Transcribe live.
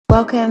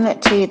Welcome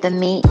to the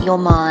Meet Your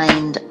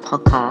Mind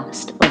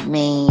podcast with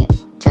me,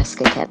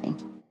 Jessica Kelly.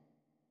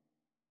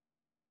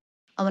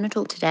 I want to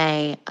talk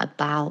today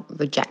about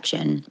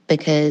rejection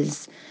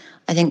because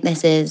I think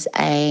this is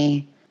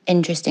a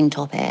interesting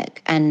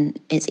topic and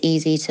is it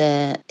easy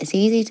to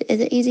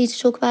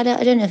talk about it?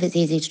 I don't know if it's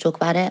easy to talk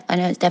about it. I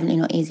know it's definitely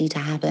not easy to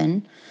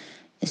happen.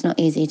 It's not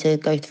easy to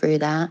go through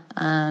that.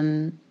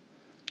 I've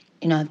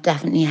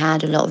definitely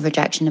had a lot of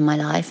rejection in my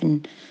life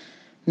and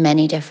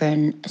many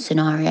different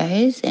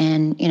scenarios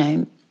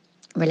and,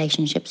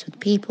 relationships with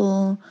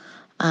people,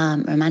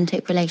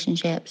 romantic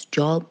relationships,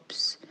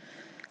 jobs,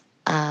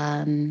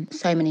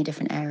 so many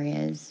different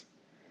areas.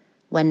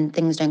 When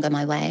things don't go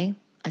my way,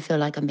 I feel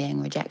like I'm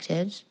being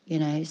rejected.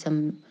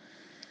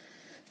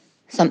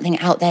 Something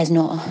out there's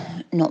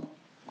not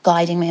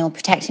guiding me or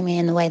protecting me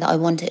in the way that I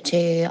want it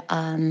to.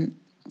 And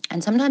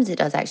sometimes it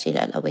does actually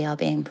look like we are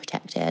being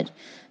protected,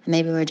 and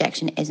maybe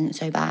rejection isn't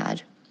so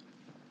bad.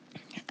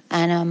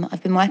 And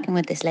I've been working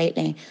with this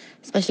lately,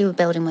 especially with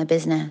building my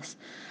business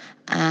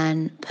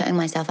and putting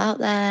myself out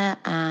there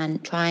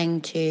and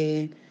trying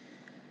to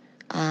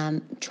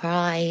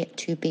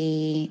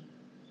be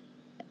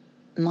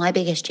my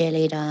biggest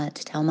cheerleader,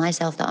 to tell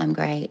myself that I'm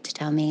great, to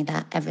tell me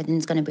that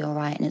everything's going to be all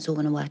right and it's all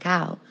going to work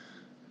out.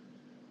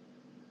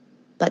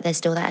 But there's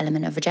still that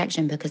element of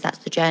rejection because that's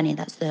the journey.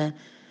 That's the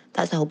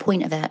whole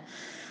point of it.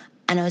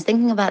 And I was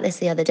thinking about this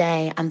the other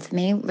day, and for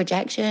me,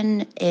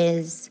 rejection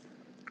is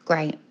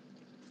great.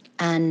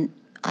 And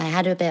I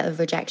had a bit of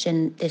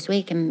rejection this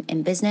week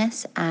in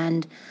business,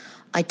 and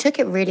I took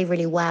it really,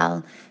 really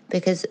well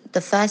because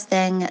the first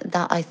thing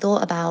that I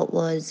thought about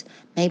was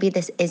maybe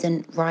this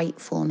isn't right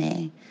for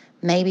me.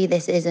 Maybe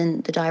this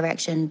isn't the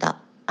direction that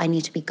I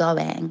need to be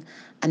going.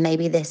 And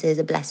maybe this is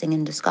a blessing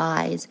in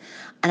disguise.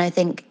 And I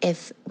think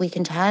if we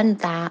can turn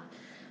that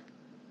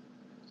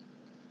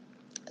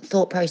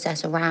thought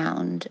process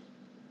around,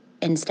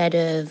 instead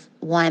of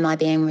why am I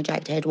being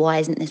rejected? Why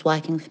isn't this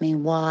working for me?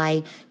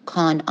 Why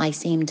can't I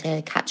seem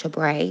to catch a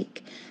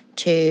break?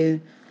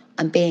 To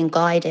I'm being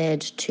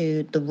guided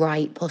to the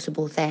right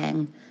possible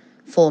thing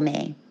for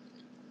me.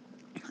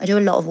 I do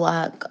a lot of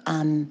work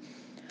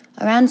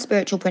around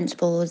spiritual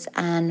principles,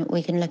 and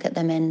we can look at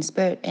them in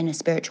a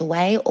spiritual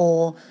way,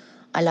 or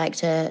I like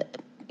to,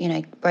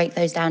 break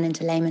those down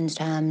into layman's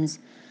terms,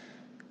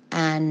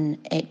 and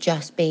it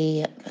just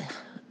be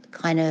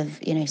kind of,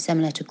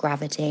 similar to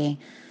gravity.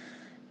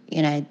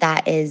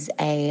 That is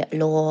a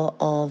law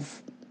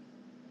of,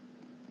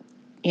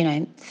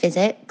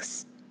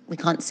 physics. We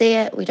can't see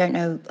it. We don't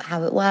know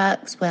how it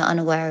works. We're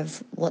unaware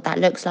of what that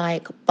looks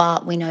like,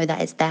 but we know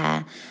that it's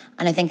there.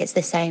 And I think it's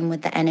the same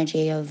with the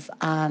energy of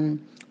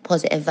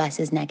positive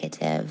versus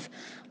negative.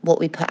 What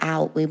we put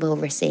out, we will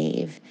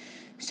receive.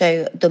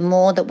 So the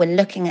more that we're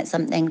looking at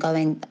something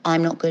going,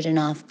 I'm not good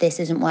enough, this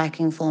isn't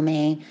working for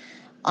me,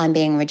 I'm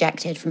being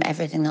rejected from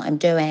everything that I'm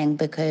doing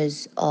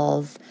because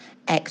of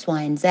X,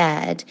 Y, and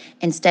Z,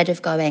 instead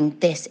of going,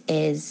 this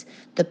is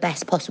the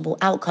best possible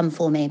outcome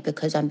for me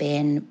because I'm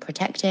being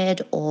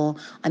protected or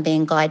I'm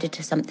being guided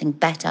to something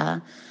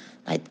better,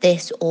 like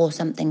this or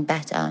something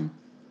better,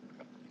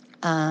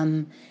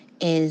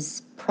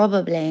 is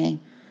probably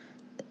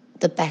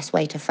the best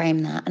way to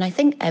frame that. And I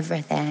think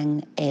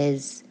everything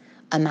is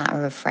a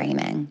matter of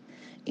framing.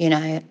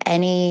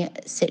 Any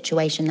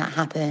situation that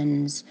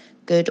happens,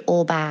 good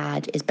or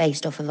bad, is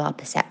based off of our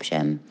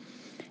perception.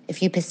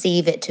 If you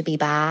perceive it to be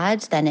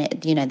bad, then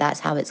that's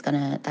how it's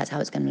gonna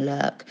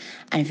look.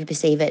 And if you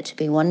perceive it to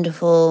be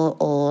wonderful,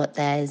 or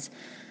there's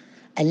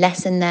a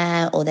lesson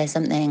there, or there's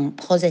something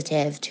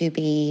positive to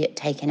be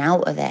taken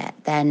out of it,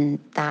 then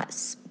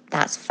that's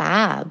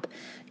fab,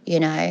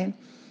 And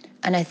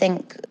I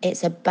think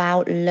it's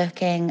about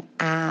looking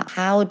at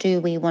how do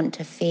we want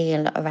to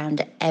feel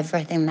around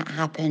everything that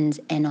happens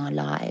in our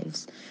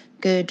lives,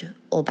 good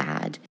or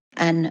bad.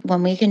 And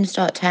when we can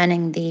start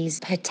turning these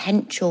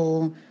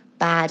potential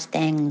bad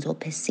things or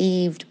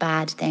perceived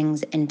bad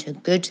things into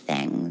good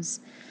things,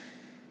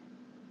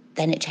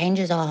 then it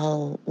changes our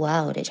whole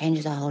world. It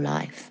changes our whole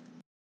life.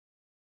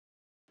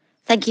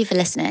 Thank you for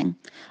listening.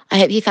 I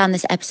hope you found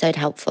this episode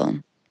helpful.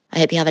 I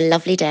hope you have a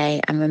lovely day,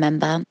 and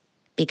remember,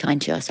 be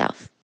kind to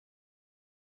yourself.